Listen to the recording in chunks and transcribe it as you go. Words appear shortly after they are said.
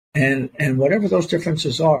And whatever those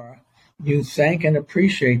differences are, you thank and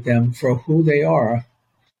appreciate them for who they are.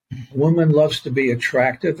 A woman loves to be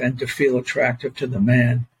attractive and to feel attractive to the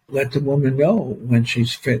man. Let the woman know when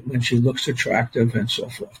she's fit, when she looks attractive and so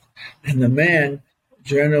forth. And the man,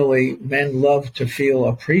 generally, men love to feel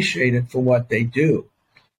appreciated for what they do.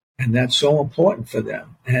 And that's so important for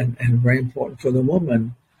them, and very important for the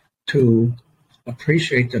woman to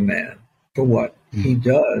appreciate the man for what he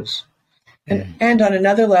does. And on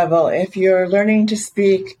another level, if you're learning to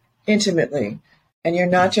speak intimately and you're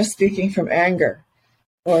not just speaking from anger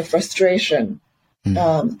or frustration,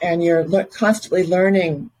 and you're constantly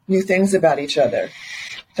learning new things about each other,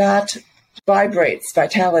 that vibrates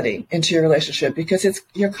vitality into your relationship because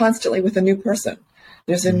you're constantly with a new person.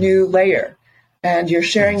 There's a new layer, and you're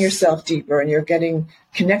sharing yourself deeper, and you're getting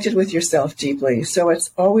connected with yourself deeply. So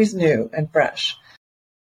it's always new and fresh.